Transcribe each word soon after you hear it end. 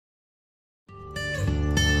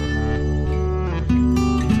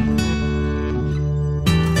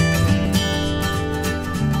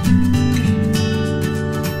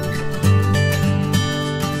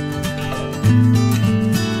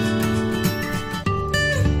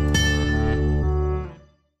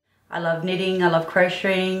love knitting, I love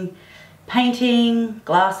crocheting, painting,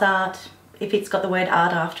 glass art. If it's got the word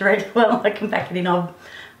art after it, well, I can back it in.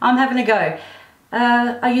 I'm having a go.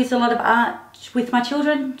 I use a lot of art with my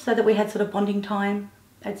children so that we had sort of bonding time.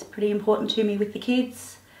 It's pretty important to me with the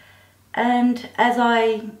kids. And as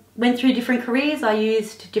I went through different careers, I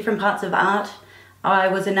used different parts of art. I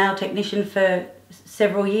was a nail technician for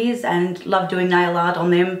several years and loved doing nail art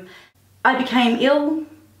on them. I became ill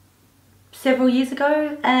several years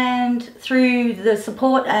ago, and through the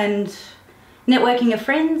support and networking of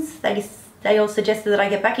friends, they all suggested that I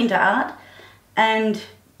get back into art, and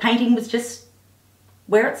painting was just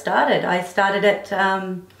where it started. I started at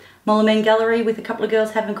Moulamein Gallery with a couple of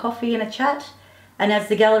girls having coffee and a chat, and as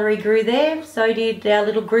the gallery grew there, so did our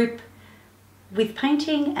little group with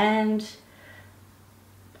painting, and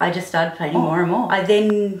I just started painting more and more. I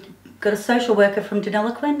then got a social worker from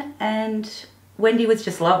Deniliquin, and Wendy was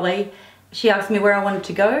just lovely. She asked me where I wanted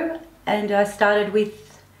to go, and I started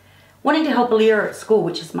with wanting to help Alira at school,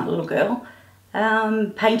 which is my little girl,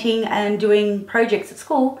 painting and doing projects at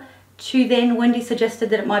school, to then Wendy suggested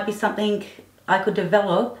that it might be something I could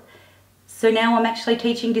develop. So now I'm actually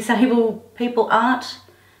teaching disabled people art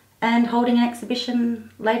and holding an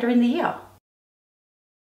exhibition later in the year.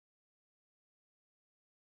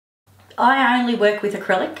 I only work with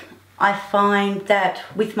acrylic. I find that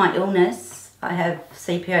with my illness, I have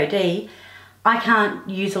CPOD, I can't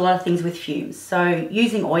use a lot of things with fumes. So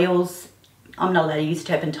using oils, I'm not allowed to use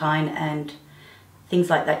turpentine and things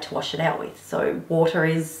like that to wash it out with. So water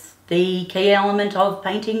is the key element of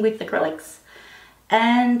painting with acrylics.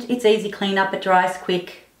 And it's easy cleanup, it dries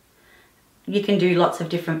quick. You can do lots of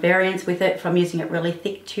different variants with it, from using it really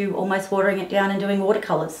thick to almost watering it down and doing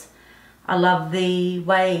watercolours. I love the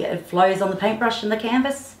way it flows on the paintbrush and the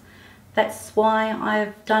canvas. That's why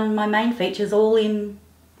I've done my main features all in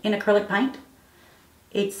acrylic paint.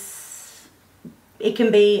 It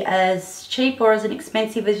can be as cheap or as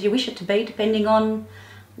inexpensive as you wish it to be, depending on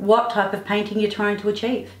what type of painting you're trying to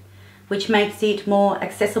achieve, which makes it more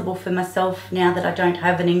accessible for myself now that I don't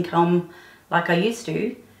have an income like I used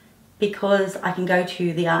to, because I can go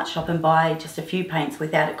to the art shop and buy just a few paints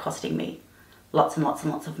without it costing me lots and lots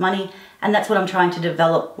and lots of money. And that's what I'm trying to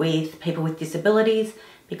develop with people with disabilities,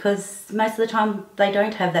 because most of the time they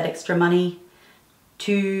don't have that extra money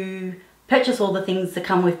to purchase all the things that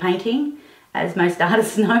come with painting. As most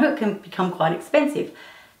artists know, it can become quite expensive.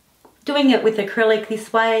 Doing it with acrylic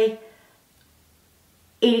this way,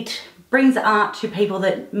 it brings art to people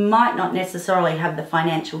that might not necessarily have the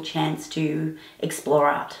financial chance to explore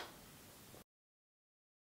art.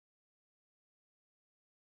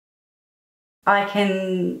 I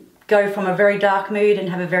can go from a very dark mood and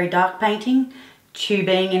have a very dark painting to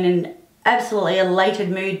being in an absolutely elated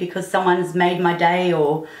mood because someone's made my day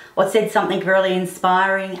or said something really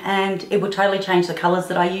inspiring, and it will totally change the colours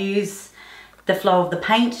that I use, the flow of the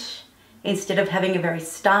paint. Instead of having a very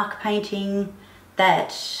stark painting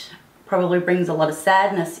that probably brings a lot of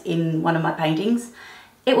sadness in one of my paintings,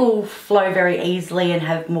 it will flow very easily and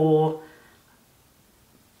have more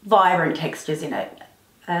vibrant textures in it.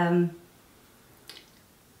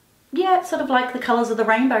 Yeah, it's sort of like the colours of the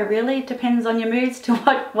rainbow, really. It depends on your moods to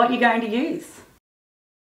what you're going to use.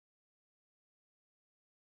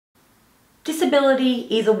 Disability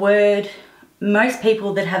is a word most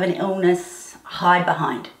people that have an illness hide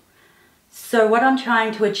behind. So what I'm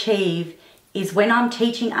trying to achieve is, when I'm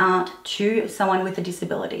teaching art to someone with a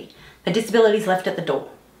disability, the disability is left at the door.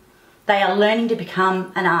 They are learning to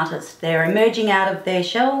become an artist. They're emerging out of their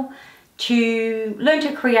shell to learn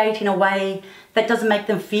to create in a way that doesn't make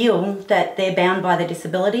them feel that they're bound by their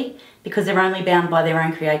disability, because they're only bound by their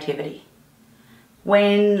own creativity.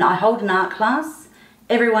 When I hold an art class,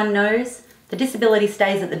 everyone knows the disability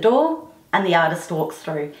stays at the door and the artist walks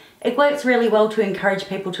through. It works really well to encourage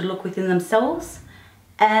people to look within themselves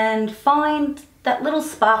and find that little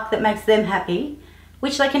spark that makes them happy,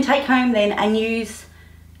 which they can take home then and use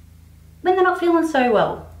when they're not feeling so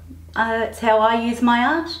well. It's how I use my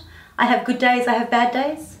art. I have good days, I have bad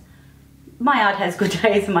days. My art has good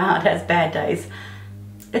days and my art has bad days.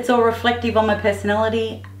 It's all reflective on my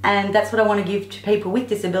personality, and that's what I want to give to people with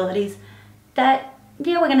disabilities, that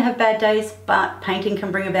yeah, we're going to have bad days, but painting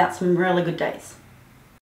can bring about some really good days.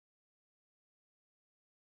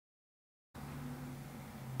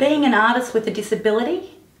 Being an artist with a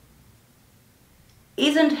disability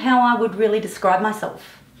isn't how I would really describe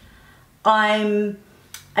myself. I'm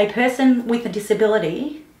a person with a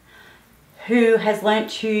disability who has learnt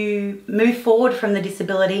to move forward from the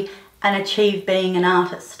disability and achieve being an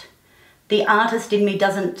artist. The artist in me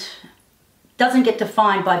doesn't get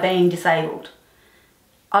defined by being disabled.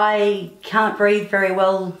 I can't breathe very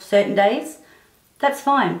well certain days, that's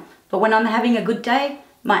fine. But when I'm having a good day,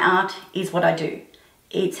 my art is what I do.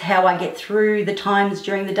 It's how I get through the times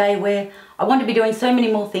during the day where I want to be doing so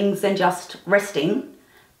many more things than just resting.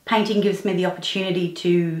 Painting gives me the opportunity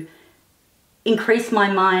to increase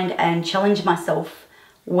my mind and challenge myself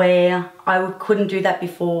where I couldn't do that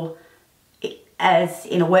before as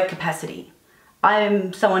in a work capacity.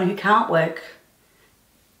 I'm someone who can't work,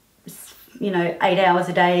 8 hours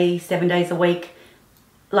a day, 7 days a week,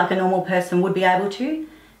 like a normal person would be able to.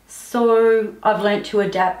 So I've learnt to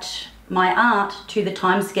adapt my art to the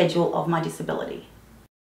time schedule of my disability.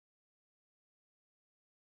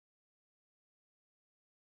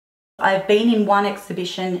 I've been in one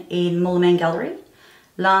exhibition in Moulamein Gallery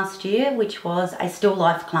last year, which was a still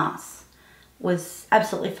life class. It was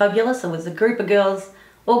absolutely fabulous. It was a group of girls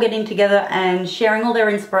all getting together and sharing all their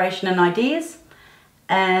inspiration and ideas,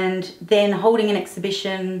 and then holding an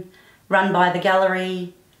exhibition run by the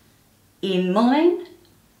gallery in Moulamein.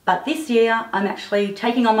 But this year I'm actually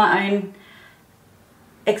taking on my own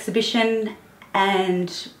exhibition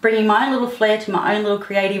and bringing my own little flair to my own little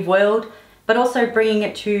creative world, but also bringing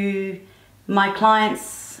it to my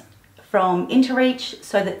clients from Interreach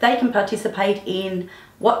so that they can participate in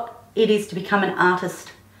what it is to become an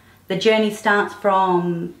artist. The journey starts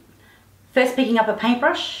from first picking up a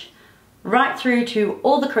paintbrush, right through to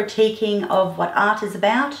all the critiquing of what art is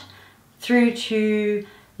about, through to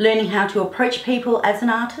learning how to approach people as an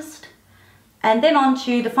artist, and then on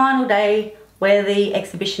to the final day where the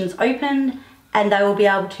exhibition's open and they will be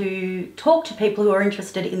able to talk to people who are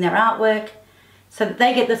interested in their artwork so that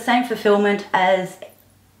they get the same fulfillment as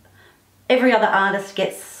every other artist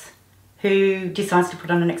gets who decides to put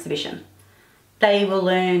on an exhibition. They will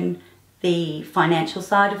learn the financial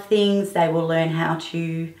side of things, they will learn how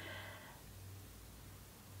to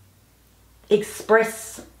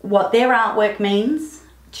express what their artwork means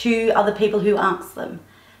to other people who ask them.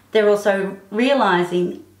 They're also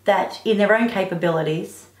realising that in their own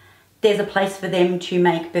capabilities, there's a place for them to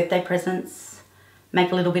make birthday presents,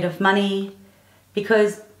 make a little bit of money,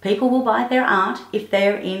 because people will buy their art if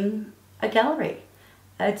they're in a gallery.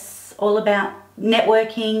 It's all about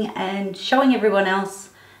networking and showing everyone else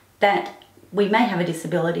that we may have a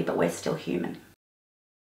disability, but we're still human.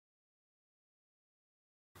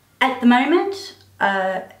 At the moment,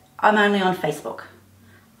 I'm only on Facebook.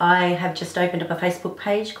 I have just opened up a Facebook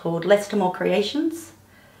page called Less to More Creations,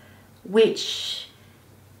 which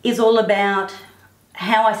is all about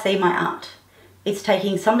how I see my art. It's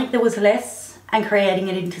taking something that was less and creating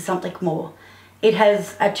it into something more. It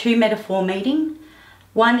has a two metaphor meaning.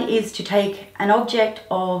 One is to take an object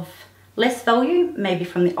of less value, maybe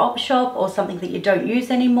from the op shop or something that you don't use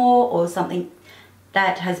anymore or something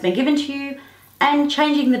that has been given to you, and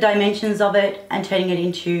changing the dimensions of it and turning it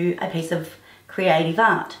into a piece of creative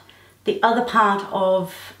art. The other part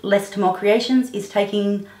of Less to More Creations is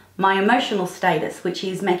taking my emotional status, which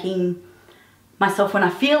is making myself when I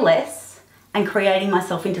feel less and creating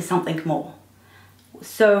myself into something more.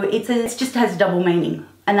 So it just has double meaning,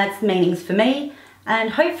 and that's meanings for me.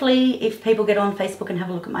 And hopefully if people get on Facebook and have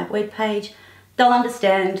a look at my webpage, they'll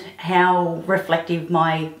understand how reflective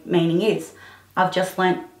my meaning is. I've just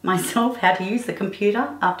learnt myself how to use the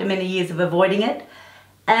computer after many years of avoiding it,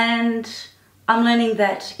 and I'm learning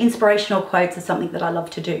that inspirational quotes are something that I love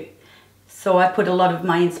to do. So I put a lot of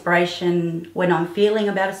my inspiration when I'm feeling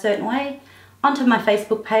about a certain way onto my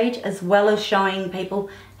Facebook page, as well as showing people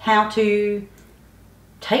how to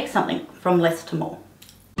take something from less to more.